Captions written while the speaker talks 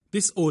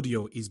This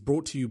audio is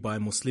brought to you by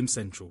Muslim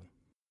Central.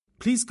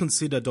 Please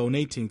consider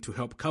donating to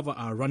help cover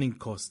our running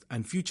costs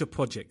and future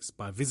projects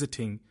by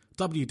visiting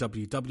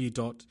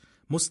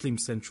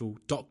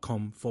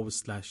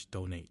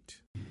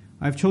www.muslimcentral.com/donate.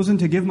 I've chosen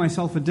to give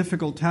myself a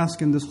difficult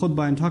task in this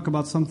khutbah and talk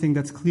about something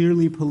that's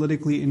clearly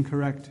politically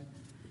incorrect.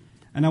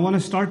 And I want to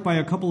start by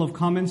a couple of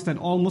comments that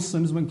all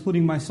Muslims,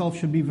 including myself,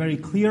 should be very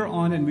clear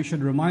on and we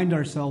should remind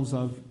ourselves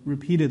of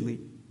repeatedly.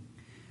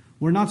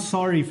 We're not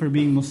sorry for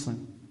being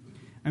Muslim.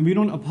 And we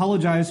don't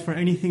apologize for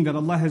anything that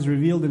Allah has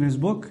revealed in His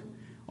book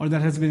or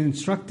that has been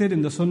instructed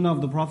in the sunnah of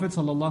the Prophet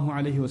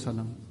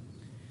ﷺ.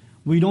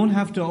 We don't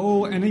have to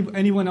owe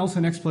anyone else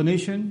an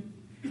explanation.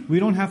 We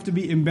don't have to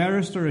be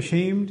embarrassed or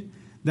ashamed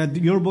that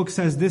your book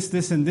says this,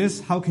 this, and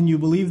this. How can you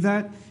believe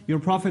that? Your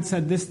Prophet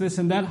said this, this,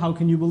 and that. How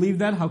can you believe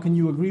that? How can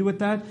you agree with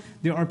that?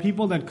 There are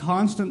people that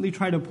constantly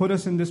try to put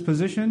us in this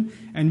position,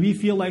 and we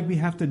feel like we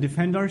have to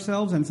defend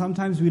ourselves, and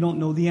sometimes we don't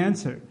know the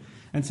answer.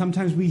 And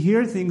sometimes we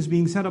hear things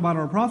being said about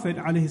our Prophet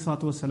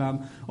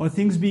ﷺ, or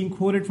things being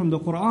quoted from the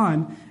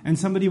Quran, and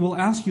somebody will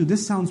ask you,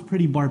 this sounds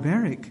pretty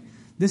barbaric.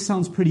 This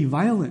sounds pretty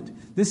violent.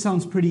 This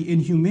sounds pretty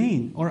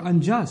inhumane or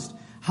unjust.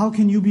 How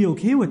can you be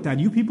okay with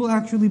that? You people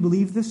actually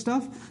believe this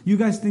stuff? You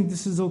guys think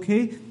this is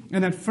okay?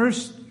 And at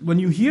first, when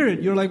you hear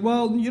it, you're like,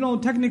 well,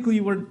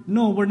 technically we're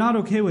not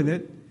okay with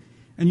it.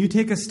 And you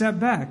take a step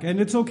back.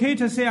 And it's okay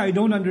to say, I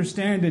don't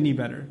understand any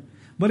better.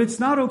 But it's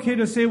not okay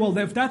to say, well,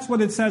 if that's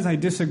what it says, I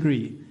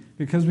disagree.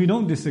 Because we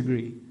don't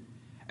disagree.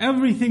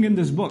 Everything in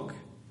this book,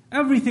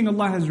 everything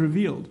Allah has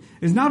revealed,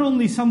 is not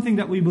only something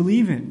that we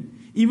believe in,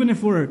 even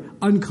if we're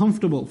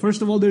uncomfortable.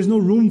 First of all, there's no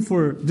room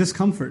for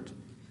discomfort.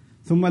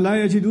 ثُمَّ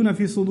لَا يَجِدُونَ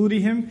فِي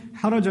صُدُورِهِمْ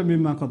حَرَجًا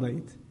مِمَّا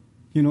قَضَيْتَ.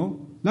 لَا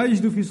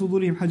يَجِدُوا فِي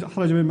صُدُورِهِمْ حَرَجًا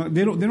مِمَّا.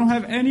 They don't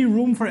have any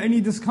room for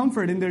any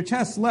discomfort in their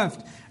chest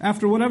left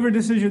after whatever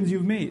decisions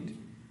you've made.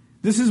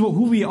 This is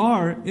who we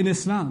are in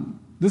Islam.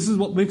 This is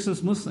what makes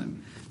us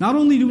Muslim. Not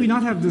only do we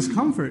not have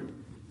discomfort,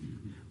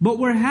 but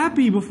we're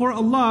happy before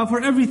Allah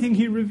for everything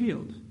He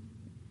revealed.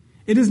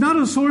 It is not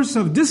a source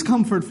of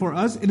discomfort for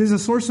us, it is a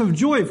source of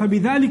joy.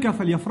 فَبِذَلِكَ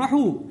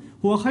فَلْيَفْرَحُوا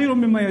هُوَ خَيْرٌ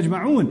مِمَّا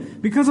يَجْمَعُونَ.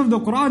 Because of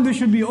the Quran, they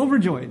should be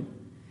overjoyed.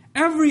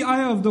 Every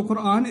ayah of the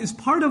Quran is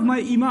part of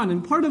my iman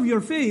and part of your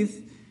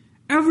faith.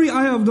 Every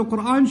ayah of the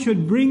Quran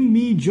should bring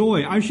me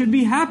joy. I should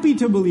be happy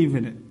to believe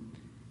in it.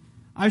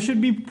 I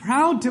should be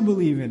proud to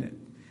believe in it.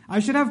 I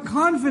should have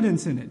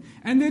confidence in it.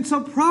 And it's a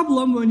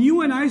problem when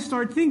you and I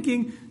start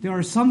thinking, there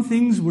are some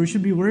things we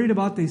should be worried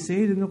about. They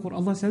say it in the Quran.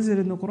 Allah says it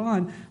in the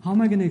Quran. How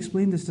am I going to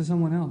explain this to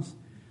someone else?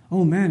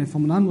 Oh man, if a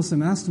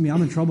non-Muslim asks me,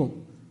 I'm in trouble.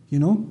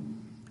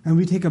 And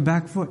we take a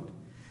back foot.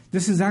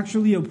 This is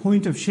actually a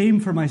point of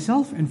shame for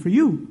myself and for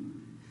you,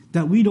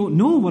 that we don't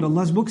know what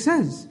Allah's book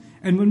says.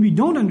 And when we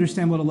don't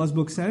understand what Allah's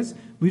book says,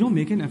 we don't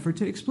make an effort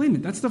to explain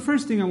it. That's the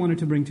first thing I wanted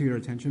to bring to your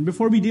attention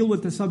before we deal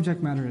with the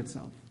subject matter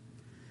itself.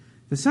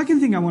 The second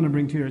thing I want to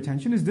bring to your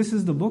attention is this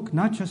is the book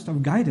not just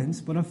of guidance,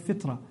 but of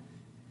fitrah.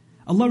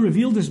 Allah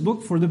revealed this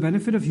book for the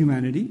benefit of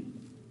humanity.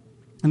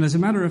 And as a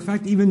matter of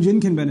fact, even jinn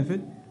can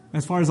benefit,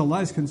 as far as Allah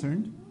is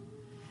concerned.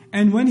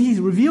 And when He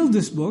revealed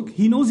this book,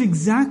 He knows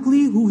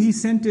exactly who He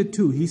sent it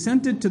to. He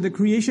sent it to the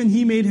creation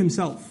He made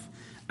Himself.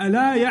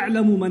 أَلَا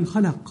يَعْلَمُ مَنْ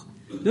خَلَقَ.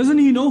 Doesn't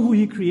He know who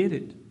He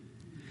created?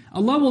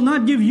 Allah will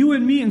not give you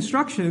and me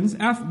instructions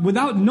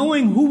without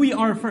knowing who we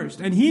are first.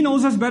 And He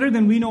knows us better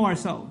than we know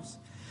ourselves.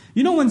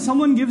 When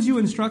someone gives you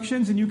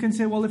instructions and you can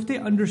say, well, if they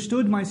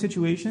understood my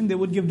situation, they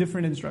would give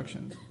different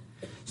instructions.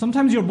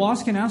 Sometimes your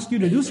boss can ask you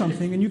to do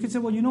something and you can say,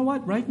 well, you know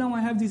what? Right now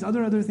I have these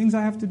other things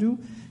I have to do.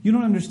 You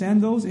don't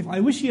understand those. If I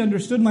wish he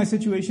understood my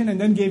situation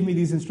and then gave me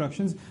these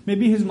instructions,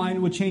 maybe his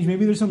mind would change.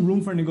 Maybe there's some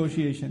room for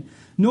negotiation.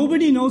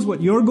 Nobody knows what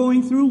you're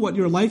going through, what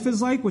your life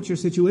is like, what your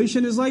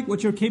situation is like,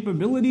 what your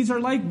capabilities are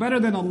like better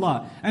than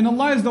Allah. And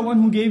Allah is the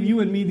one who gave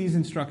you and me these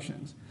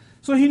instructions.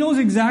 So He knows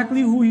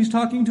exactly who He's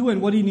talking to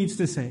and what He needs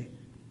to say.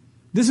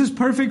 This is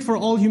perfect for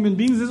all human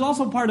beings. This is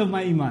also part of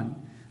my iman.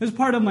 This is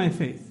part of my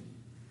faith.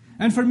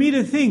 And for me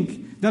to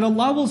think that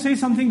Allah will say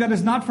something that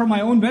is not for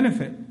my own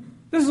benefit,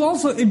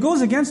 it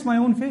goes against my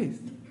own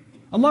faith.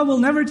 Allah will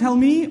never tell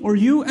me or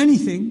you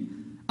anything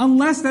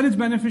unless that is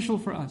beneficial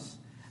for us.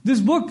 This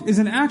book is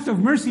an act of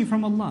mercy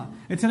from Allah.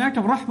 It's an act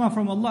of rahmah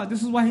from Allah.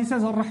 This is why He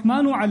says,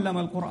 Ar-Rahmanu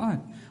 'allama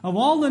al-Qur'an. Of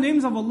all the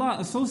names of Allah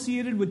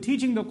associated with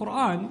teaching the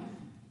Qur'an,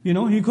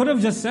 He could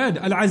have just said,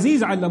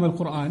 Al-Aziz 'allama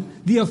al-Qur'an.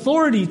 The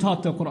authority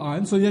taught the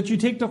Qur'an, so that you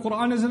take the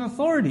Qur'an as an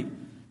authority.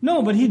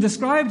 No, but He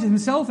described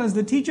Himself as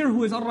the teacher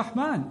who is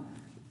Ar-Rahman.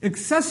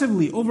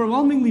 Excessively,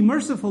 overwhelmingly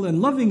merciful and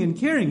loving and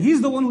caring.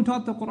 He's the one who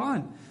taught the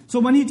Qur'an.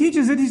 So when He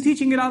teaches it, He's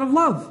teaching it out of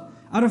love,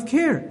 out of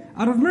care,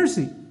 out of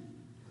mercy.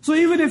 So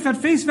even if at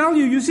face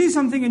value you see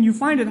something and you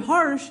find it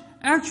harsh,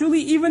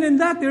 actually even in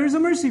that there is a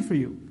mercy for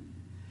you.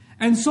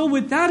 And so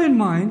with that in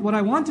mind, what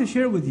I want to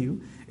share with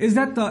you is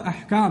that the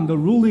ahkam, the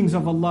rulings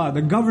of Allah,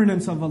 the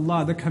governance of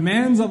Allah, the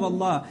commands of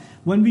Allah,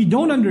 when we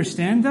don't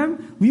understand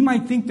them, we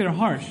might think they're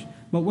harsh.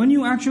 But when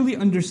you actually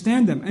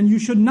understand them, and you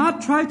should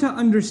not try to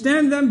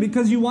understand them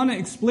because you want to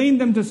explain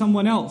them to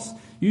someone else.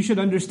 You should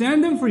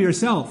understand them for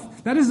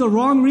yourself. That is the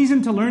wrong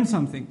reason to learn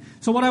something.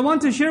 So what I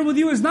want to share with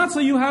you is not so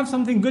you have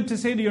something good to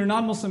say to your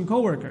non-Muslim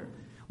coworker.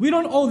 We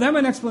don't owe them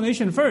an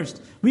explanation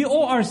first. We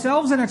owe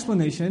ourselves an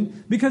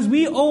explanation because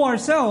we owe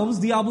ourselves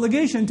the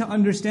obligation to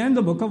understand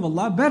the book of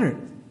Allah better.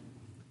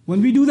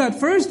 When we do that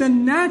first,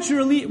 then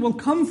naturally it will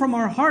come from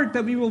our heart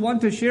that we will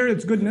want to share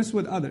its goodness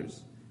with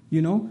others.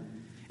 You know?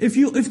 If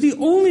the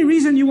only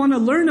reason you want to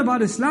learn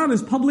about Islam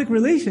is public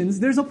relations,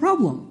 there's a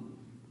problem.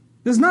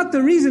 That's not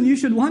the reason you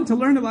should want to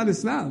learn about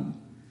Islam.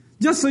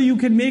 Just so you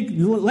can make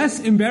less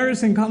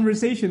embarrassing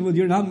conversation with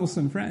your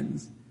non-Muslim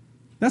friends.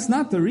 That's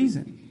not the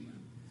reason.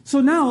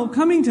 So now,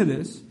 coming to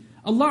this,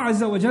 Allah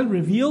Azza wa Jal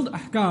revealed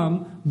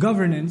ahkam,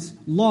 governance,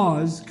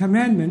 laws,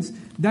 commandments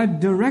that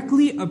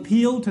directly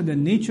appeal to the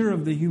nature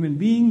of the human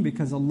being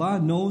because Allah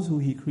knows who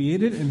He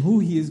created and who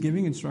He is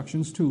giving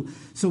instructions to.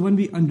 So when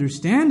we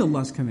understand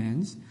Allah's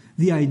commands,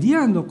 the idea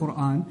in the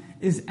Quran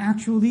is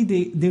actually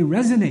they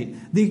resonate.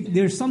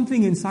 There's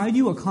something inside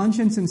you, a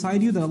conscience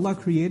inside you that Allah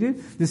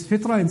created, this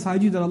fitrah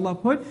inside you that Allah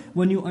put.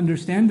 When you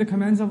understand the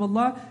commands of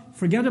Allah,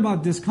 forget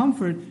about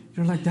discomfort.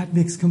 You're like, that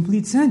makes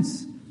complete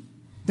sense.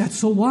 That's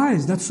so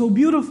wise, that's so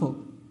beautiful.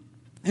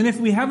 And if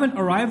we haven't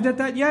arrived at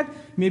that yet,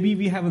 maybe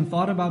we haven't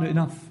thought about it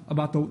enough,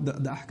 about the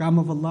ahkam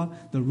of Allah,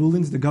 the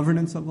rulings, the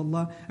governance of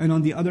Allah. And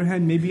on the other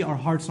hand, maybe our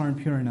hearts aren't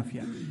pure enough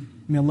yet.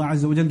 May Allah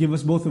Azza wa Jal give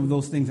us both of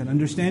those things, an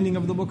understanding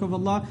of the book of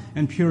Allah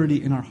and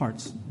purity in our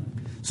hearts.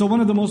 So one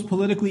of the most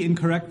politically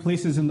incorrect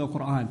places in the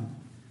Quran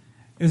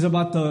is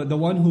about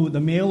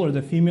the male or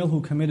the female who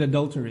commit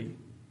adultery.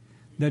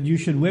 That you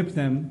should whip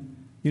them,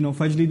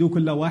 فَجْلِدُوا كُلَّ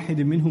وَاحِدٍ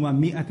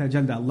مِّنْهُمَا مِئَةَ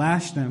جَلْدَةٍ,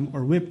 lash them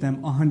or whip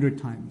them 100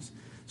 times.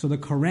 So the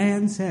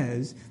Quran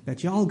says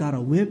that y'all gotta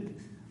whip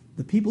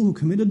the people who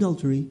commit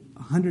adultery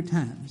 100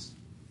 times.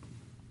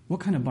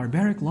 What kind of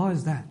barbaric law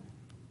is that?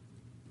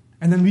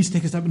 And then we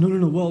take a step,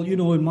 no, well,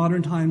 in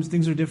modern times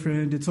things are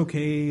different, it's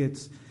okay,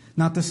 it's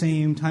not the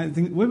same time.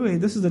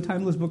 Wait, this is the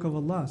timeless book of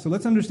Allah. So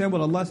let's understand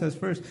what Allah says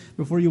first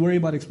before you worry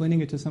about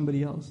explaining it to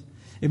somebody else.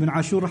 Ibn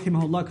Ashur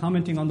rahimahullah,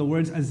 commenting on the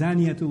words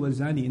azaniyatu wa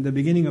zani in the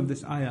beginning of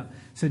this ayah,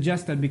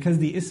 suggests that because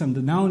the ism,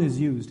 the noun is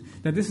used,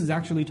 that this is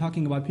actually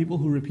talking about people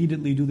who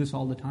repeatedly do this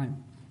all the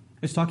time.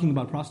 It's talking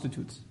about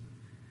prostitutes.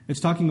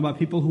 It's talking about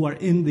people who are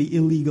in the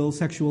illegal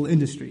sexual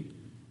industry,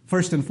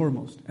 first and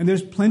foremost. And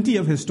there's plenty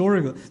of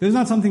historical, there's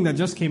not something that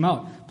just came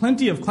out.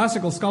 Plenty of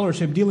classical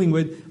scholarship dealing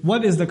with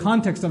what is the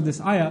context of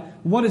this ayah,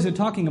 what is it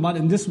talking about,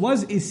 and this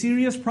was a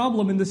serious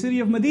problem in the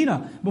city of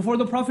Medina before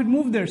the Prophet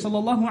moved there,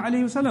 sallallahu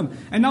alaihi wasallam.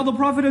 And now the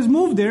Prophet has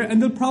moved there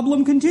and the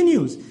problem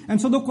continues.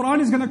 And so the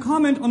Quran is going to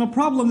comment on a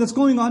problem that's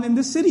going on in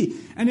this city.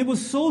 And it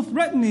was so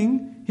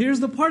threatening. Here's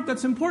the part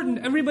that's important.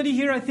 Everybody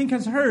here, I think,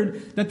 has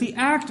heard that the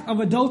act of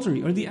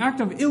adultery or the act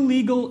of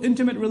illegal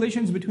intimate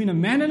relations between a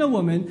man and a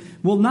woman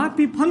will not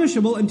be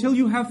punishable until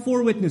you have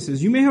 4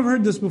 witnesses. You may have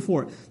heard this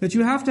before, that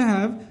you have to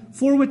have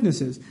 4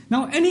 witnesses.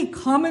 Now, any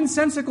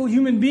commonsensical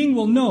human being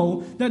will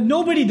know that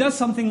nobody does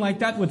something like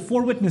that with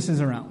 4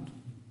 witnesses around.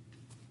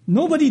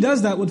 Nobody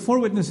does that with 4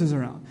 witnesses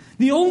around.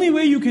 The only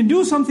way you can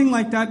do something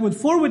like that with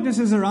 4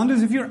 witnesses around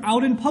is if you're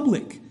out in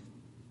public.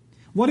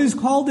 What is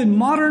called in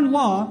modern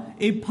law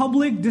a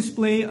public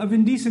display of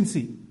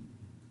indecency.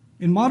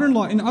 In modern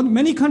law, in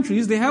many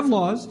countries, they have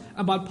laws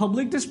about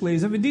public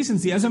displays of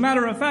indecency. As a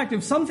matter of fact,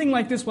 if something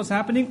like this was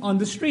happening on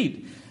the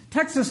street,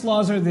 Texas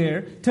laws are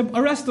there to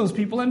arrest those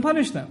people and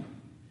punish them.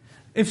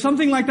 If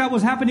something like that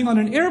was happening on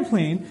an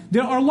airplane,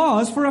 there are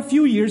laws for a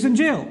few years in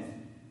jail.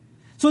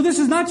 So this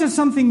is not just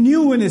something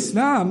new in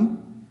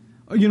Islam,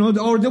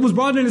 or that was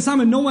brought in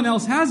Islam and no one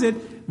else has it.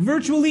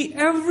 Virtually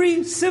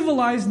every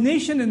civilized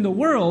nation in the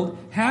world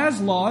has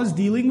laws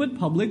dealing with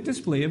public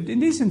display of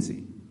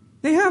indecency.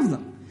 They have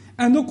them.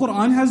 And the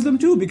Quran has them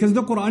too, because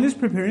the Quran is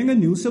preparing a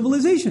new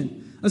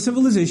civilization, a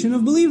civilization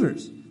of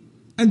believers.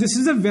 And this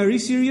is a very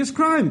serious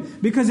crime,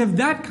 because if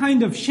that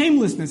kind of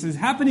shamelessness is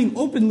happening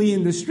openly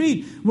in the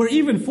street, where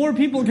even 4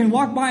 people can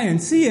walk by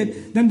and see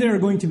it, then there are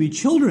going to be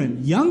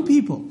children, young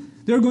people,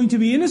 there are going to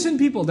be innocent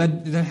people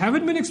that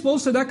haven't been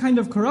exposed to that kind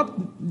of corrupt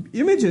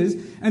images,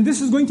 and this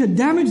is going to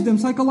damage them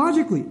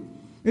psychologically.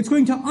 It's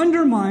going to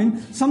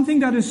undermine something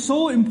that is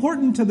so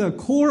important to the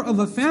core of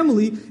a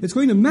family. It's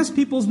going to mess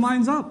people's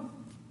minds up.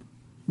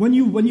 When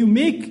you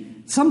make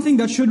something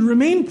that should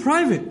remain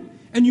private,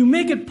 and you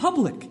make it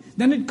public,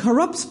 then it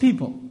corrupts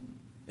people.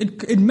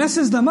 It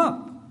messes them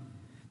up.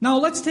 Now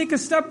let's take a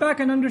step back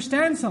and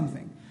understand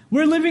something.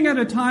 We're living at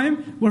a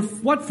time where,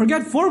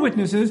 forget 4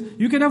 witnesses,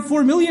 you can have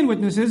 4 million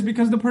witnesses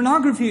because the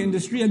pornography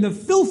industry and the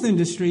filth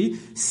industry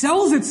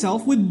sells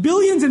itself with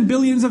billions and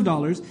billions of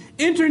dollars.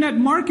 Internet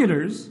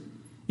marketers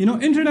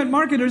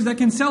that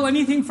can sell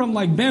anything from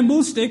like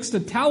bamboo sticks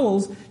to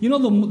towels.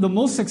 The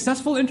most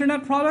successful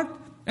internet product,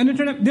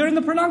 they're in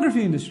the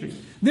pornography industry.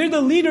 They're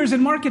the leaders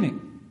in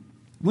marketing.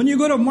 When you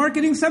go to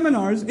marketing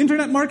seminars,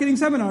 internet marketing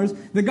seminars,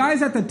 the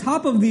guys at the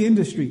top of the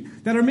industry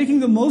that are making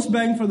the most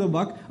bang for the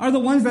buck are the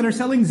ones that are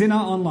selling zina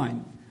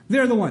online.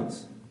 They're the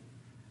ones.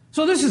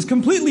 So this is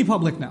completely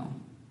public now.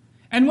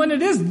 And when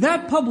it is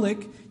that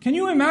public, can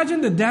you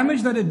imagine the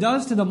damage that it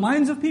does to the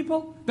minds of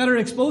people that are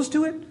exposed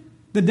to it?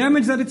 The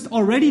damage that it's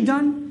already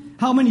done?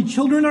 How many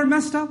children are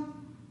messed up?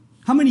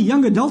 How many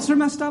young adults are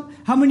messed up?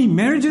 How many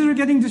marriages are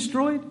getting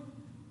destroyed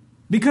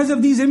because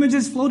of these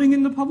images floating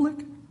in the public?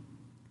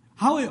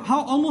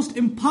 How almost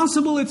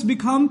impossible it's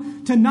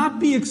become to not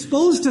be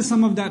exposed to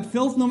some of that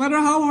filth, no matter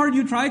how hard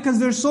you try, because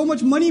there's so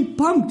much money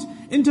pumped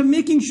into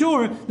making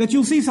sure that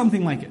you'll see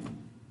something like it.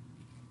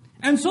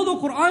 And so the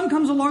Qur'an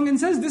comes along and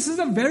says, this is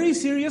a very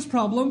serious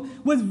problem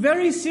with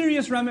very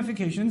serious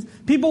ramifications.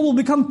 People will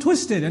become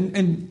twisted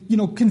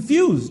and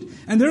confused.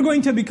 And they're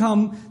going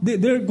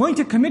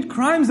to commit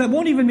crimes that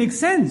won't even make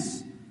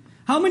sense.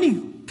 How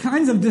many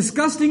kinds of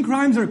disgusting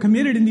crimes are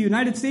committed in the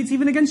United States,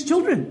 even against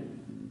children?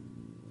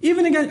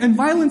 And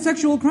violent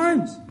sexual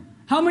crimes.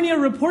 How many are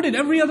reported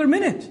every other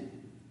minute?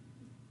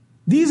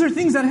 These are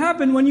things that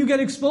happen when you get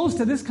exposed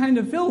to this kind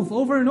of filth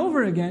over and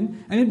over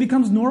again, and it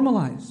becomes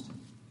normalized.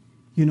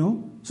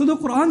 So the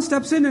Qur'an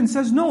steps in and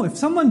says, no, if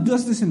someone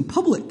does this in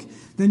public,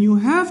 then you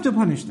have to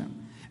punish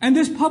them. And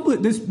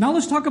now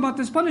let's talk about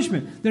this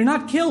punishment. They're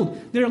not killed,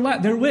 they're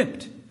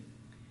whipped.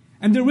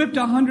 And they're whipped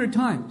 100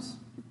 times.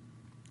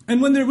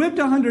 And when they're whipped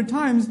 100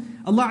 times,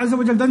 Allah Azza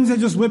wa Jal doesn't say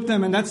just whip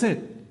them and that's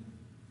it.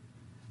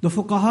 The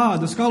fuqaha,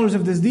 the scholars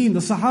of this deen, the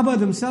sahaba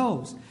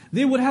themselves,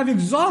 they would have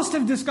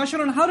exhaustive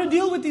discussion on how to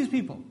deal with these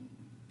people.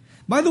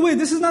 By the way,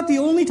 this is not the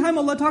only time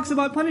Allah talks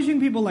about punishing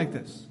people like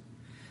this.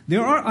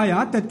 There are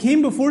ayat that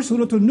came before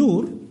Surah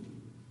An-Nur,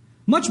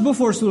 much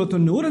before Surah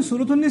An-Nur and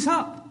Surah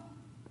An-Nisa.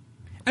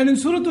 And in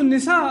Surah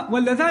An-Nisa,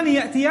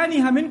 وَالَّذَانِ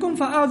يَأْتِيَانِهَا مِنْكُمْ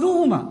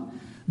فَآذُوهُمَا.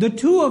 The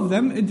two of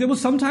them,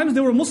 sometimes they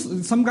were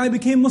Muslim. Some guy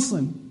became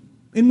Muslim.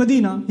 In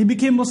Medina, he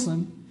became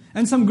Muslim.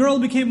 And some girl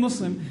became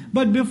Muslim.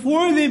 But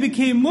before they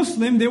became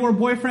Muslim, they were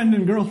boyfriend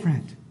and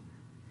girlfriend.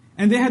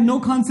 And they had no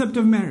concept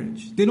of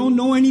marriage. They don't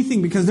know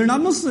anything because they're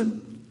not Muslim.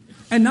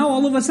 And now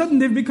all of a sudden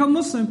they've become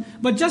Muslim.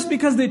 But just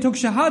because they took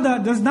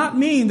Shahada does not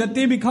mean that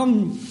they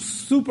become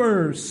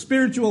super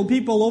spiritual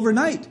people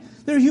overnight.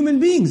 They're human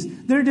beings.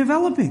 They're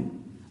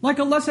developing. Like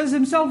Allah says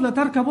Himself,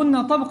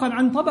 لَتَرْكَبُنَّ طَبْقًا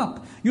عَنْ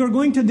طَبَقٍ. You're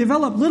going to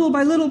develop little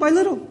by little by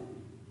little.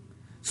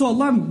 So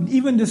Allah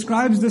even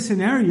describes the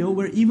scenario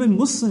where even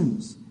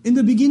Muslims, in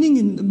the beginning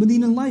in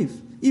Medinan life,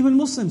 even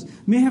Muslims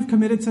may have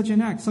committed such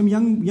an act. Some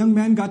young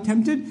man got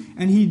tempted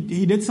and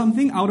he did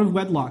something out of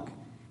wedlock.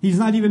 He's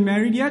not even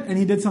married yet and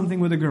he did something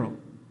with a girl.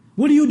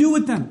 What do you do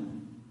with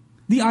them?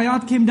 The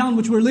ayat came down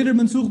which were later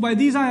mansukh by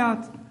these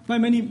ayat,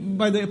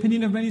 by the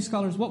opinion of many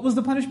scholars. What was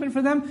the punishment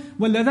for them?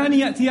 وَالَّذَانِ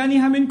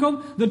يَأْتِيَانِهَا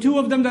مِنْكُمْ. The two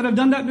of them that have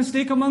done that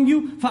mistake among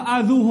you,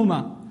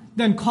 فَآذُوهُمَا.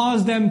 Then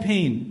cause them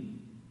pain.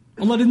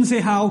 Allah didn't say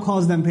how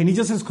cause them pain. He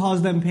just says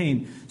cause them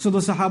pain. So the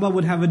Sahaba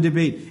would have a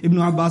debate. Ibn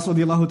Abbas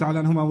radiallahu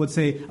ta'ala anhuma would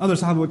say, other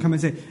Sahaba would come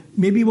and say,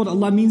 maybe what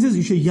Allah means is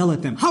you should yell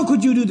at them. How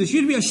could you do this? You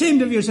should be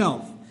ashamed of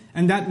yourself.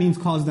 And that means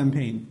cause them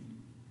pain.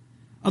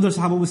 Other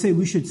Sahaba would say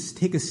we should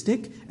take a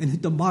stick and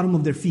hit the bottom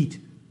of their feet.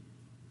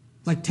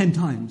 Like 10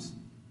 times.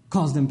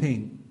 Cause them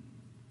pain.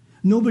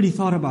 Nobody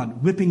thought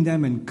about whipping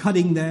them and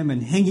cutting them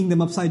and hanging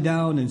them upside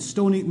down and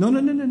stoning. No.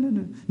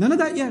 None of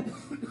that yet.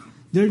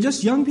 They're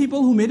just young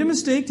people who made a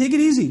mistake. Take it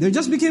easy. They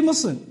just became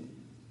Muslim.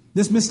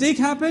 This mistake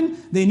happened.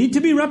 They need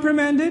to be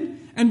reprimanded.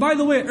 And by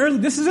the way,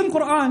 this is in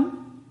Quran.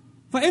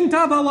 فَإِن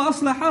تَابَا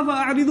وَأَصْلَحَا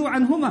فَأَعْرِضُوا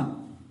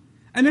عَنْهُمَا.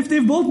 And if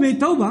they've both made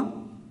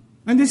tawbah,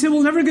 and they say,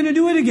 we're never going to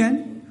do it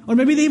again, or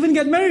maybe they even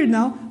get married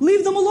now,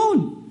 leave them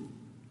alone.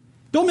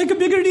 Don't make a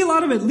bigger deal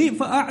out of it.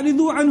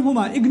 فَأَعْرِضُوا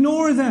عَنْهُمَا.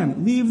 Ignore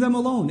them. Leave them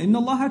alone. إِنَّ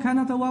اللَّهَ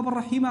كَانَ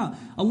تَوَّابًا رَحِيمًا.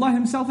 Allah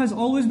Himself has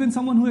always been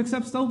someone who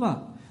accepts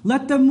tawbah.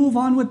 Let them move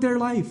on with their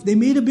life. They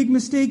made a big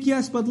mistake,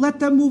 yes, but let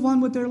them move on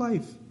with their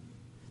life.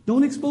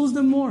 Don't expose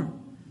them more.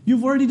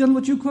 You've already done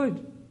what you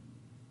could.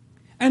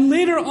 And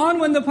later on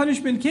when the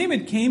punishment came,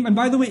 it came. And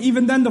by the way,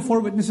 even then the 4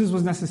 witnesses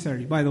was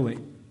necessary, by the way.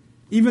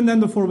 Even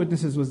then the 4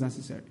 witnesses was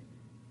necessary.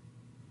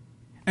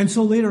 And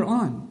so later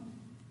on,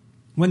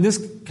 when this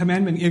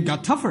commandment, it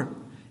got tougher.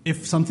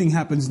 If something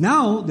happens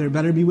now, there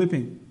better be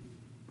whipping.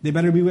 They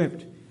better be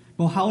whipped.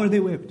 Well, how are they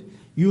whipped?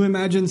 You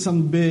imagine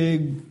some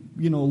big,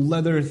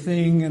 leather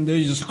thing, and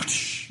they just,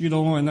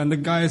 and then the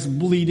guy's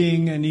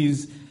bleeding, and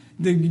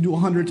they do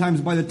 100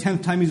 times, by the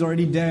 10th time he's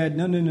already dead.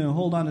 No,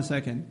 hold on a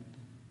second.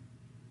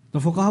 The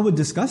fuqaha would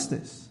discuss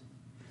this.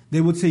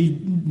 They would say,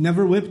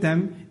 never whip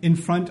them in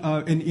front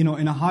of, in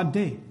a hot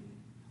day,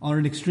 or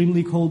an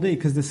extremely cold day,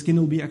 because the skin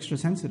will be extra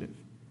sensitive.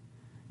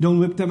 Don't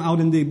whip them out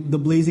in the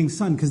blazing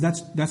sun, because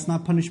that's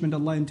not punishment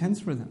Allah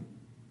intends for them.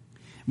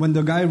 When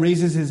the guy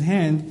raises his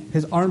hand,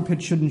 his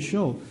armpit shouldn't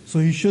show, so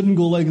he shouldn't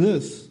go like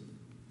this.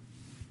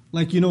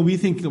 Like, we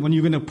think that when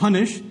you're going to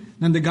punish,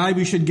 then the guy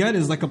we should get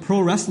is like a pro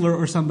wrestler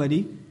or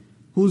somebody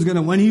who's going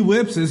to, when he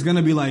whips, is going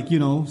to be like,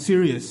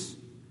 serious.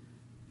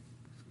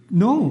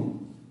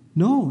 No,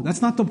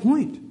 that's not the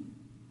point.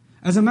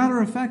 As a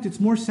matter of fact, it's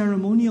more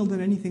ceremonial than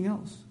anything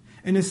else.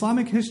 In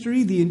Islamic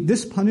history,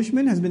 this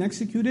punishment has been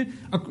executed.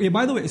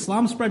 By the way,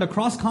 Islam spread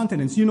across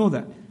continents, you know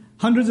that.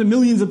 Hundreds of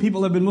millions of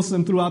people have been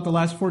Muslim throughout the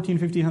last 1,400,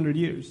 1,500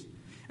 years.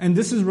 And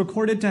this is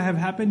recorded to have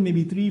happened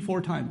maybe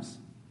 3-4 times.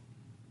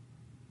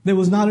 There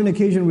was not an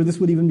occasion where this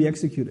would even be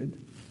executed.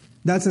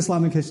 That's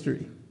Islamic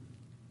history.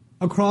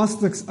 Across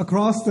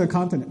the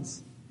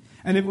continents.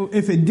 And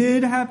if it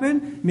did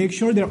happen, make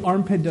sure their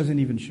armpit doesn't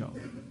even show.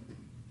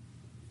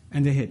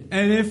 And they hit.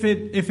 And if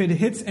it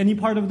hits any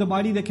part of the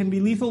body that can be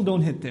lethal,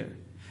 don't hit there.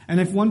 And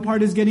if one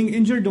part is getting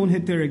injured, don't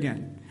hit there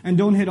again. And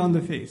don't hit on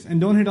the face. And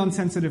don't hit on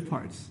sensitive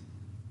parts.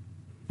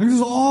 And this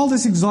is all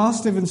this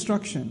exhaustive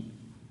instruction.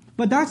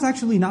 But that's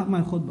actually not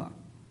my khutbah.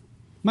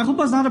 My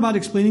khutbah is not about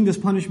explaining this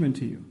punishment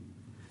to you.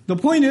 The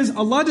point is,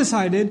 Allah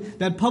decided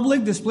that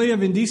public display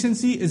of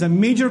indecency is a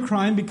major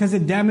crime because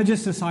it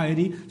damages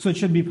society, so it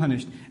should be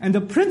punished. And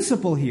the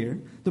principle here,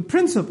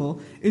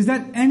 is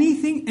that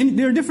anything, and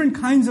there are different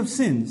kinds of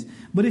sins,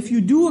 but if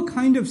you do a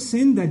kind of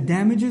sin that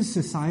damages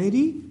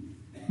society,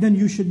 then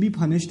you should be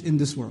punished in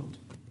this world.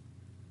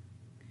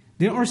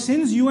 There are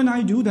sins you and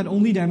I do that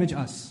only damage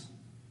us.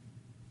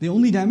 They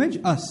only damage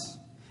us.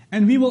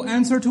 And we will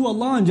answer to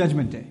Allah on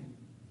Judgment Day.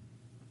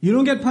 You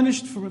don't get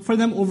punished for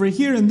them over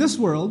here in this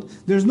world.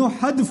 There's no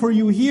had for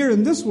you here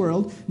in this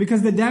world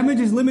because the damage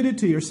is limited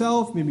to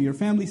yourself, maybe your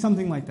family,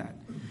 something like that.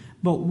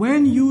 But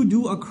when you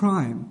do a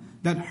crime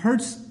that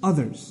hurts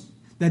others,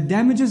 that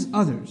damages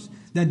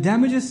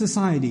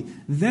society,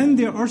 then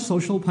there are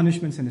social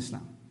punishments in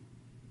Islam.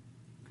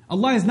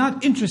 Allah is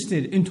not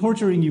interested in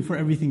torturing you for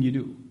everything you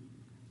do.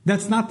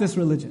 That's not this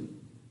religion.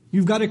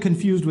 You've got it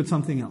confused with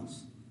something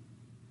else.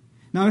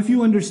 Now if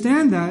you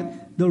understand that,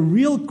 the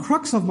real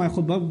crux of my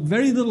khutbah,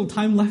 very little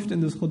time left in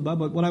this khutbah,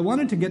 but what I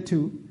wanted to get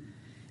to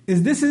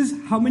is this is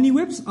how many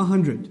whips?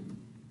 100.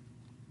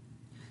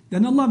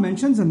 Then Allah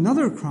mentions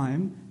another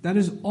crime that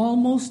is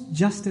almost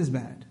just as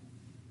bad.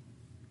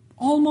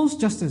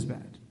 Almost just as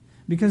bad.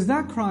 Because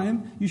that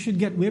crime, you should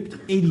get whipped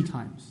 80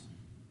 times.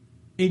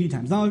 80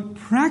 times. Now,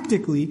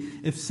 practically,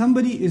 if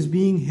somebody is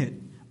being hit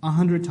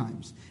 100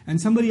 times, and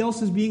somebody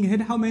else is being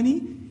hit how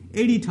many?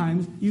 80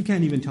 times, you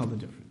can't even tell the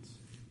difference.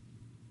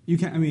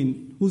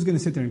 Who's going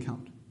to sit there and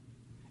count?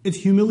 It's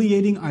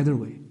humiliating either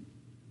way.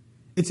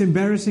 It's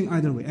embarrassing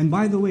either way. And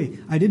by the way,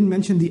 I didn't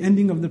mention the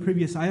ending of the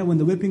previous ayah. When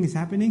the whipping is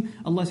happening,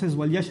 Allah says,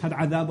 وَلْيَشْهَدْ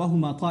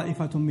عَذَابَهُمَا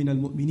طَائِفَةٌ مِّنَ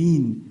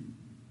الْمُؤْمِنِينَ.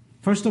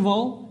 First of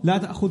all, لَا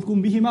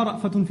تَأْخُذْكُمْ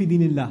بِهِمَا رَأْفَةٌ فِي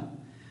دِينِ اللَّهِ.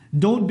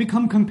 Don't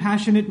become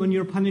compassionate when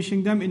you're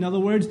punishing them. In other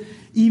words,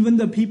 even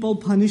the people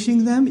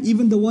punishing them,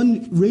 even the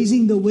one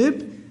raising the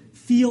whip,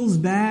 feels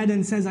bad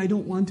and says, I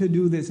don't want to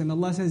do this. And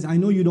Allah says, I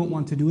know you don't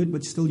want to do it,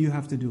 but still you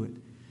have to do it.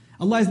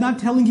 Allah is not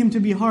telling him to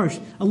be harsh.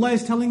 Allah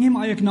is telling him,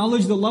 I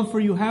acknowledge the love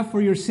you have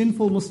for your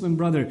sinful Muslim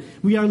brother.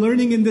 We are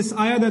learning in this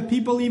ayah that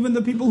even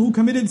the people who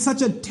committed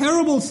such a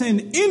terrible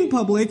sin in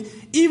public,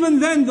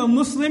 even then the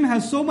Muslim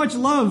has so much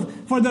love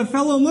for the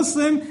fellow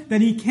Muslim that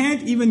he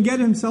can't even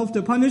get himself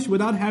to punish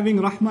without having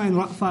rahmah and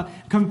ra'fa,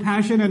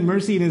 compassion and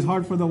mercy in his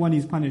heart for the one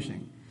he's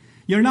punishing.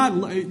 You're not,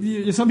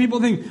 some people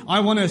think,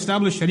 I want to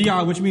establish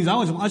Sharia, which means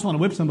I just want to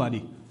whip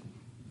somebody.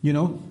 I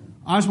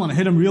just want to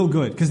hit him real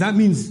good, because that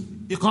means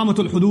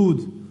Iqamatul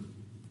hudud.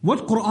 What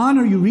Quran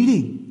are you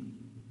reading?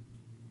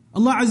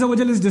 Allah Azza wa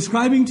Jalla is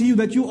describing to you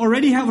that you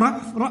already have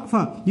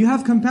ra'fa. You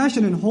have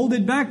compassion and hold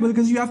it back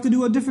because you have to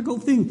do a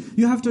difficult thing.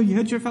 You have to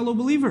hit your fellow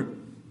believer.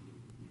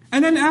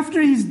 And then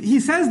after he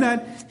says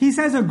that, he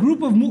says a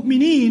group of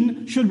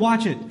mu'mineen should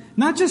watch it.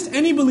 Not just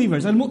any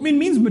believers. Al-mu'min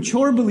means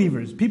mature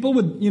believers. People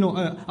with,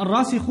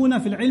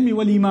 ar-rasikhuna fil ilmi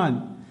wal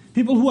iman.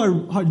 People who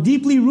are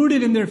deeply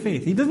rooted in their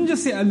faith. He doesn't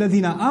just say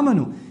alladhina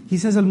amanu. He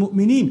says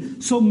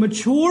al-mu'mineen. So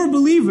mature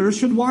believers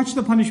should watch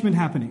the punishment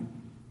happening.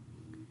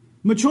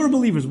 Mature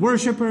believers,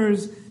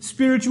 worshippers,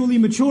 spiritually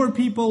mature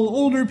people,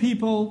 older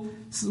people,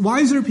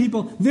 wiser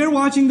people, they're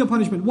watching the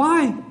punishment.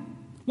 Why?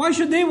 Why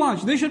should they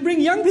watch? They should bring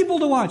young people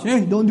to watch.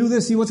 Hey, don't do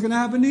this. See what's going to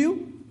happen to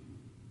you?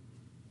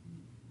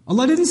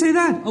 Allah didn't say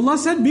that. Allah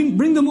said,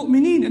 bring the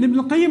mu'mineen. And Ibn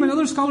al-Qayyim and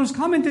other scholars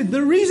commented,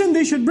 the reason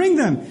they should bring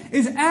them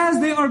is as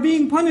they are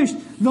being punished,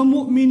 the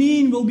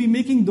mu'mineen will be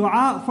making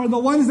dua for the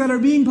ones that are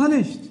being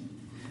punished.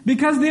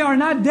 Because they are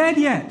not dead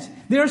yet.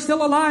 They are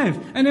still alive.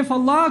 And if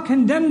Allah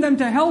condemned them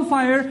to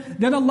hellfire,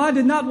 then Allah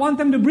did not want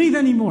them to breathe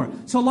anymore.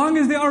 So long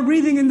as they are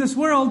breathing in this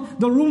world,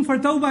 the room for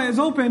tawbah is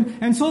open.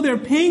 And so they're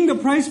paying the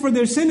price for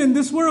their sin in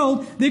this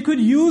world. They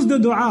could use the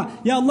dua.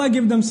 Ya Allah,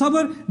 give them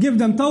sabr, give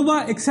them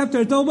tawbah, accept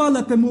their tawbah,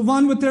 let them move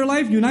on with their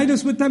life, unite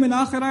us with them in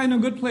akhirah in a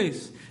good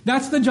place.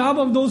 That's the job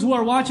of those who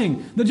are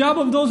watching. The job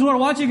of those who are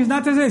watching is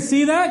not to say,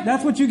 see that?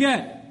 That's what you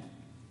get.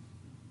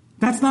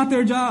 That's not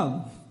their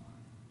job.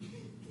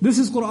 This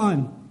is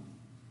Quran.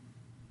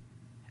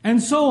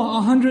 And so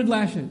 100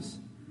 lashes.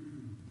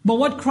 But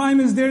what crime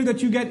is there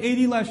that you get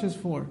 80 lashes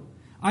for?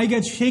 I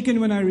get shaken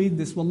when I read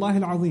this.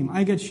 Wallahi al-azim.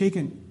 I get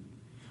shaken.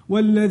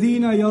 وَالَّذِينَ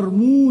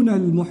يَرْمُونَ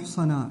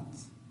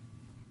الْمُحْصَنَاتِ.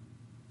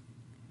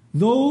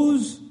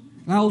 Those,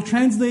 I'll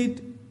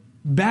translate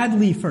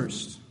badly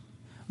first.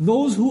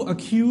 Those who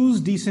accuse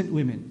decent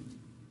women.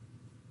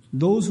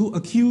 Those who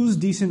accuse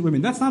decent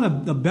women. That's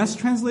not the best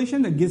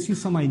translation. That gives you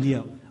some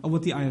idea of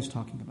what the ayah is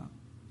talking about.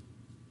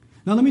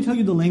 Now let me tell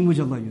you the language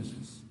Allah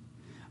uses.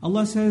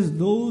 Allah says,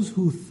 those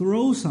who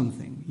throw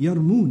something,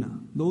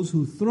 yarmuna, those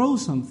who throw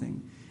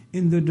something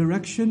in the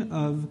direction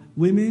of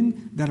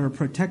women that are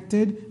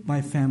protected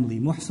by family.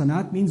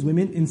 Muhsanat means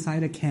women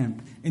inside a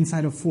camp,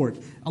 inside a fort.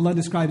 Allah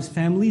describes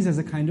families as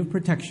a kind of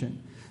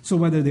protection. So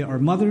whether they are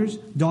mothers,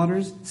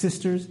 daughters,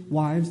 sisters,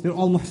 wives, they're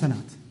all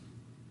muhsanat.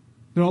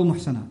 They're all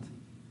muhsanat.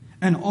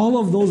 And all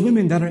of those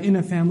women that are in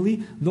a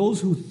family,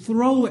 those who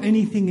throw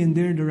anything in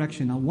their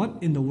direction. Now what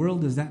in the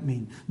world does that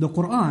mean? The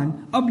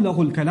Quran,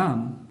 أبلغ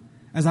الكلام,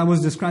 as I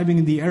was describing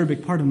in the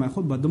Arabic part of my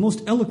khutbah, the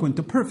most eloquent,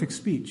 the perfect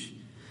speech.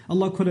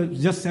 Allah could have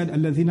just said,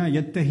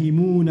 الَّذِينَ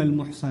يَتَّهِمُونَ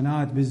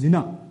الْمُحْصَنَاتِ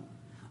بِالزِّنَا.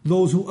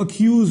 Those who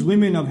accuse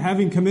women of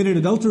having committed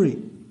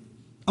adultery.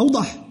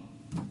 أوضح.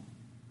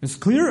 It's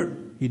clearer.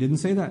 He didn't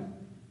say that.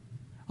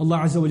 Allah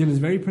Azza wa Jalla is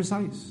very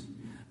precise.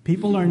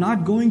 People are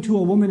not going to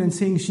a woman and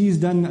saying she's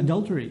done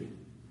adultery.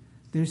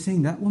 They're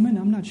saying, that woman,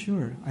 I'm not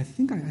sure. I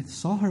think I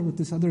saw her with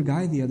this other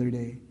guy the other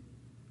day.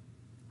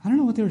 I don't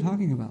know what they were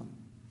talking about.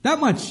 That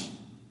much.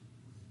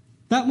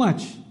 That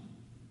much.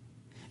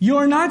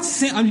 You're not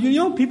saying, you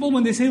know, people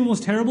when they say the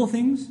most terrible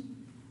things,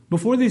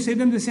 before they say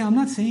them, they say, I'm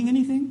not saying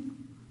anything.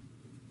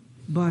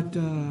 But,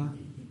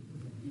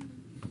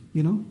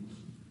 you know.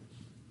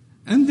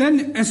 And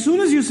then as soon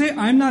as you say,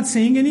 I'm not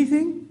saying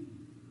anything,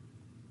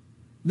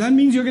 that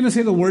means you're going to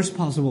say the worst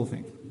possible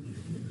thing.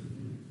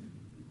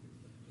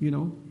 You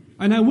know.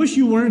 And I wish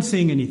you weren't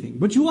saying anything,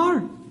 but you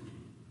are.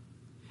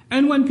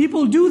 And when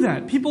people do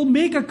that, people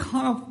make a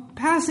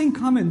passing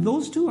comment.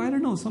 Those two, I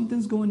don't know,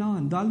 something's going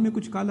on. Dal mein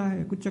kuch kala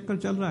hai, kuch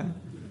chakkar chal raha hai.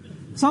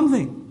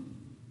 Something.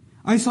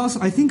 I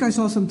think I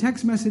saw some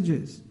text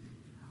messages.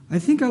 I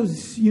think I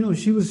was, you know,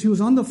 she was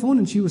on the phone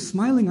and she was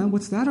smiling.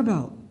 What's that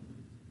about?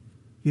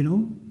 You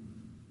know?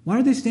 Why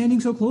are they standing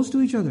so close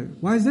to each other?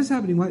 Why is this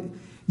happening? Why?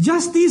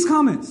 Just these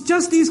comments.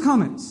 Just these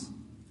comments.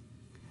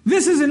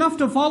 This is enough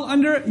to fall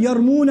under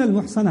yarmoon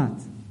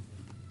al-muhsanat.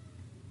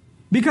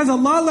 Because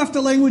Allah left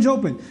the language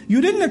open.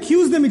 You didn't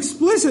accuse them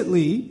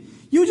explicitly.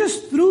 You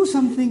just threw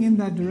something in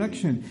that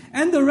direction.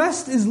 And the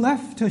rest is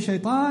left to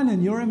shaitan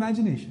and your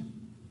imagination.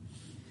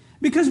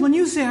 Because when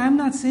you say, I'm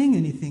not saying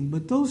anything,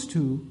 but those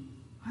two,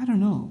 I don't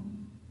know.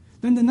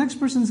 Then the next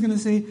person is going to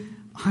say,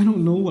 I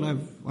don't know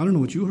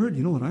what you heard.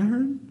 You know what I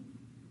heard?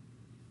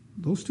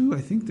 Those two,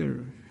 I think they're,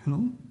 you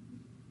know.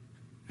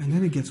 And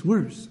then it gets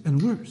worse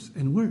and worse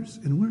and worse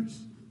and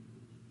worse.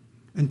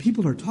 And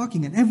people are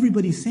talking and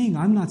everybody's saying,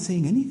 I'm not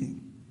saying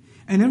anything.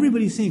 And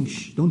everybody's saying,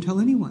 shh, don't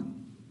tell anyone.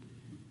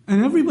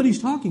 And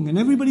everybody's talking and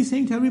everybody's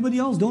saying to everybody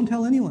else, don't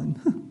tell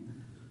anyone.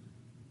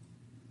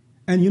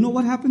 And you know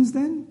what happens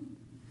then?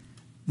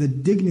 The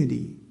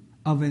dignity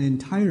of an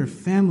entire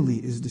family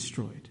is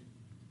destroyed.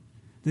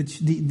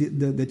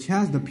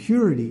 The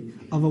purity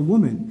of a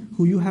woman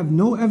who you have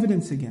no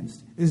evidence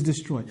against is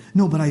destroyed.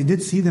 No, but I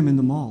did see them in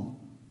the mall.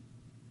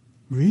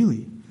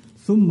 Really?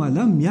 ثُمَّ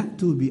لَمْ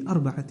يَأْتُوا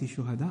بِأَرْبَعَةِ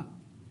شُهَدَاء.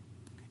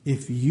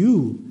 If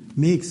you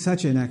make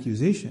such an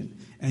accusation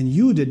and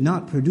you did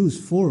not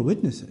produce 4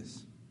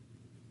 witnesses,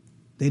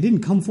 they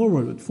didn't come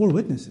forward with 4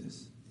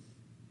 witnesses.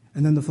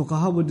 And then the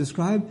fuqaha would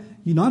describe,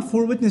 not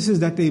 4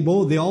 witnesses that they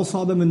all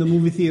saw them in the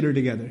movie theater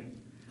together,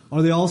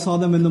 or they all saw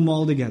them in the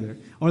mall together,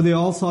 or they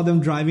all saw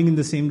them driving in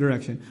the same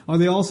direction, or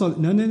they all saw,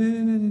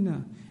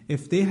 no.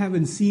 If they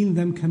haven't seen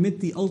them commit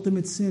the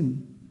ultimate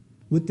sin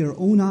with their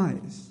own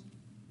eyes,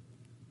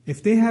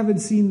 if they haven't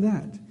seen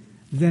that,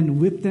 then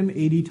whip them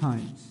 80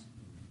 times.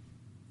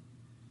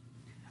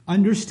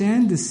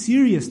 Understand the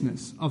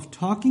seriousness of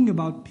talking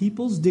about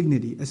people's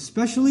dignity,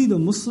 especially the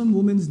Muslim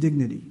woman's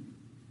dignity.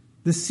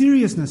 The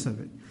seriousness of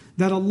it.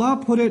 That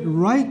Allah put it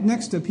right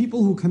next to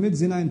people who commit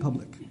zina in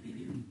public.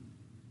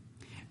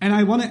 And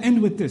I want to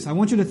end with this. I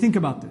want you to think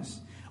about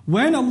this.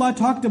 When Allah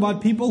talked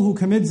about people who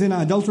commit zina,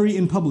 adultery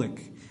in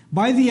public,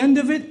 by the end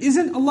of it,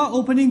 isn't Allah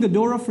opening the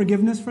door of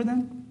forgiveness for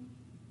them?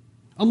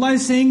 Allah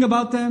is saying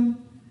about them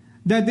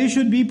that they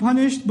should be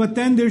punished, but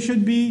then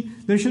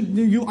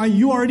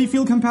you already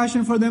feel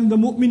compassion for them. The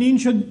mu'mineen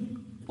should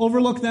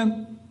overlook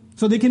them,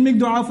 so they can make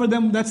dua for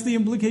them. That's the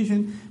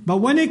implication. But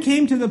when it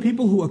came to the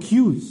people who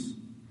accuse,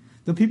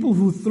 the people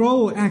who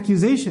throw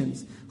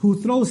accusations,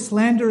 who throw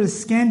slanderous,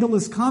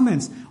 scandalous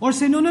comments, or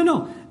say,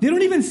 no, they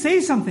don't even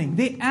say something,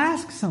 they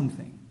ask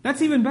something.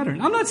 That's even better.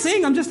 I'm not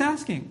saying, I'm just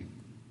asking.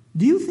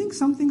 Do you think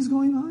something's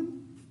going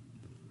on?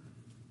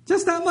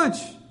 Just that much.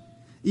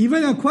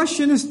 Even a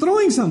question is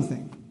throwing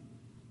something.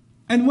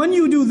 And when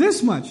you do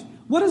this much,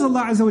 what does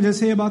Allah Azza wa Jalla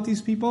say about these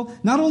people?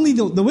 Not only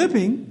the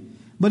whipping,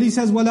 but He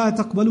says, وَلَا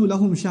تَقْبَلُوا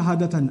لَهُمْ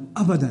شَهَادَةً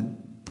أَبَدًا.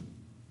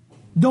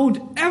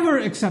 Don't ever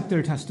accept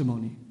their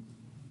testimony.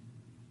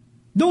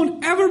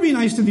 Don't ever be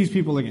nice to these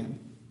people again.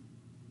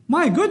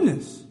 My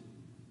goodness.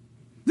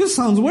 This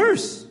sounds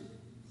worse.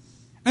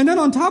 And then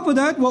on top of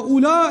that,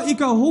 وَأُولَٰئِكَ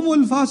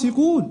هُمُ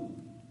الْفَاسِقُونَ.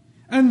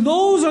 And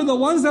those are the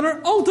ones that are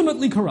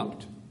ultimately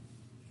corrupt.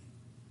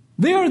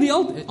 They are the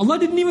ultimate. Allah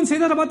didn't even say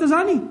that about the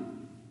zani.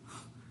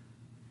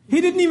 He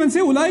didn't even say,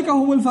 أُولَٰئِكَ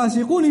هُمُ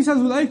الْفَاسِقُونَ. He says,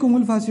 أُولَٰئِكَ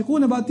هُمُ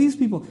الْفَاسِقُونَ about these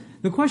people.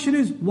 The question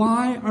is,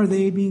 why are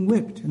they being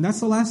whipped? And that's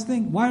the last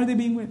thing. Why are they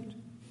being whipped?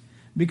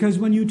 Because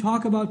when you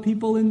talk about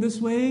people in this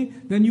way,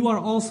 then you are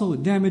also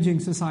damaging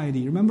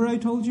society. Remember I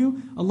told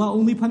you, Allah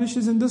only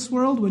punishes in this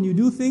world when you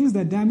do things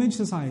that damage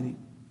society,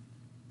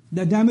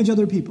 that damage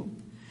other people.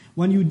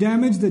 When you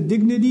damage the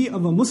dignity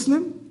of a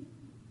Muslim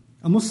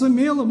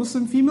male, a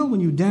Muslim female,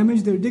 when you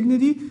damage their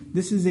dignity,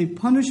 this is a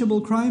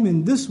punishable crime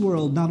in this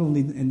world, not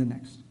only in the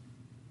next.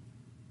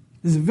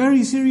 This is a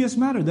very serious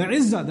matter. The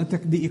izzah,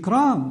 the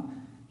ikram,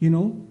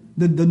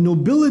 the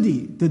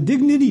nobility, the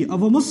dignity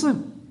of a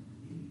Muslim.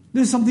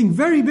 This is something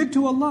very big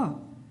to Allah.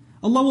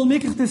 Allah will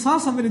make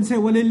ikhtisas of it and say,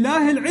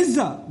 وَلِلَّهِ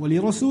الْعِزَّةِ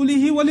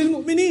وَلِرَسُولِهِ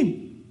وَلِلْمُؤْمِنِينَ.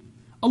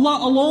 Allah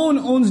alone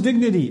owns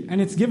dignity,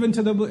 and it's given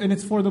and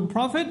it's for the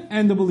Prophet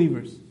and the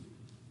believers.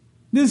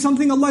 This is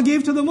something Allah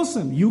gave to the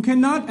Muslim. You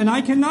cannot and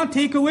I cannot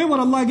take away what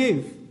Allah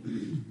gave.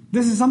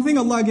 This is something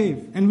Allah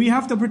gave, and we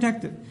have to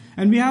protect it.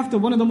 And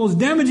one of the most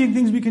damaging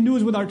things we can do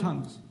is with our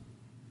tongues.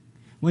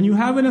 When you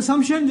have an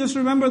assumption, just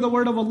remember the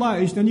word of Allah,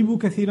 اجتنبوا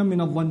كثيرا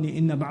من الظن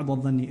إن بعض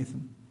الظن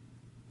إثم.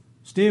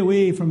 Stay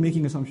away from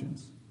making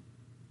assumptions.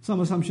 Some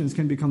assumptions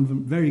can become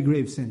very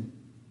grave sin,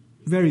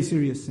 very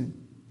serious sin.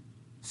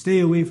 Stay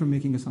away from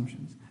making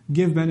assumptions.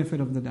 Give benefit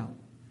of the doubt.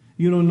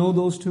 You don't know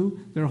those two,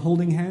 they're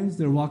holding hands,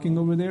 they're walking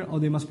over there,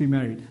 they must be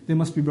married. They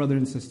must be brother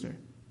and sister.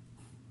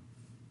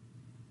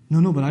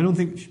 No, but I don't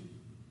think...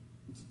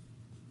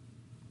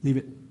 Leave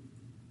it.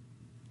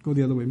 Go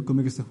the other way, go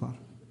make istighfar.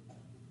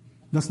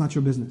 That's not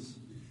your business.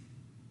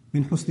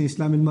 من حسن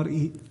إسلام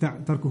المرء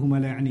تركه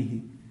ما لا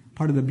يعنيه.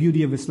 Part of the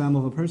beauty of Islam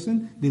of a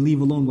person, they leave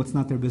alone what's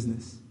not their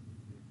business.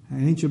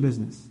 It ain't your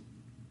business.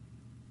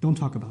 Don't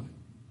talk about it.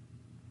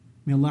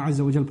 May Allah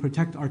Azza wa Jal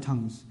protect our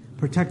tongues,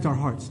 protect our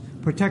hearts,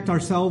 protect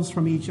ourselves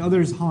from each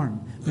other's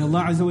harm. May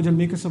Allah Azza wa Jal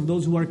make us of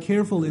those who are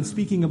careful in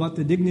speaking about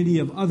the dignity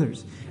of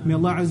others. May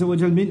Allah Azza wa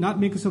Jal not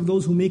make us of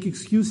those who make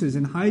excuses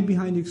and hide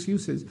behind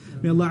excuses.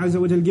 May Allah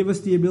Azza wa Jal give us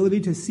the ability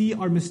to see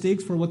our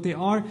mistakes for what they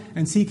are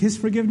and seek His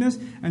forgiveness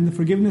and the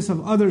forgiveness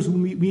of others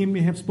whom we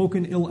may have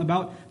spoken ill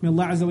about. May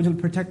Allah Azza wa Jal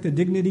protect the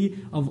dignity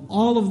of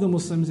all of the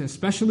Muslims,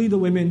 especially the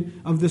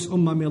women of this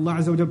ummah. May Allah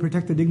Azza wa Jal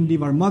protect the dignity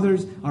of our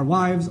mothers, our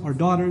wives, our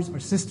daughters,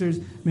 our sisters.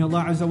 May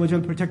Allah Azza wa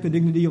Jal protect the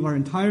dignity of our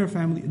entire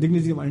family,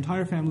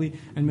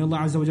 and may Allah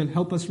Azza wa Jal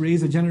help us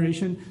raise a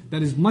generation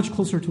that is much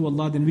closer to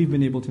Allah than we've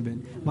been able to be.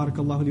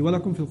 Barakallahu li wa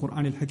lakum fil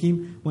Qur'an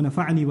al-Hakim wa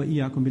nafa'ani wa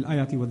iyyakum bil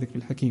ayati wa dhikr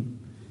al-Hakim.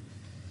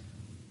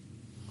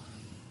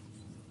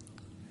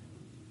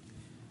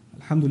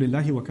 الحمد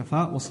لله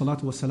وكفى والصلاة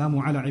والسلام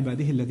على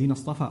عباده الذين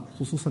اصطفى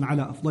خصوصا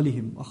على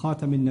أفضلهم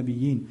وخاتم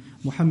النبيين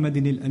محمد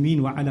الأمين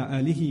وعلى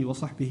آله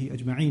وصحبه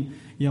أجمعين.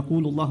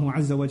 يقول الله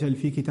عز وجل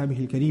في كتابه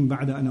الكريم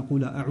بعد أن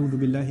أقول أعوذ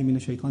بالله من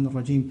الشيطان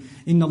الرجيم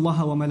إن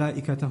الله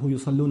وملائكته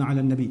يصلون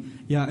على النبي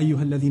يا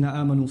أيها الذين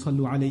آمنوا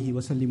صلوا عليه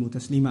وسلموا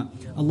تسليما.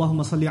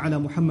 اللهم صل على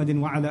محمد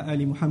وعلى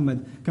آل محمد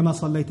كما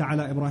صليت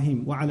على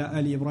إبراهيم وعلى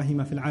آل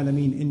إبراهيم في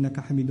العالمين إنك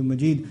حميد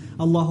مجيد.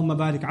 اللهم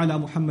بارك على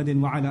محمد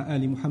وعلى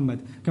آل محمد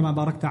كما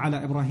باركت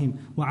على إبراهيم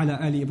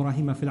وعلى آل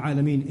إبراهيم في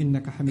العالمين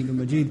إنك حميد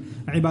مجيد.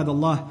 عباد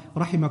الله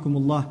رحمكم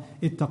الله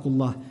اتقوا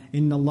الله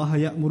إن الله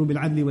يأمر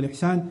بالعدل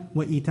والإحسان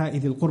وإيتاء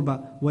ذي القربى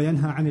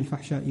وينهى عن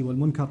الفحشاء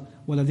والمنكر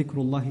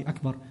ولذكر الله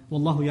أكبر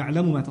والله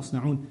يعلم ما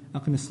تصنعون.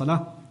 أقم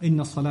الصلاة إن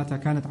الصلاة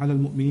كانت على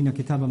المؤمنين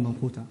كتابا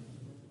موقوتا.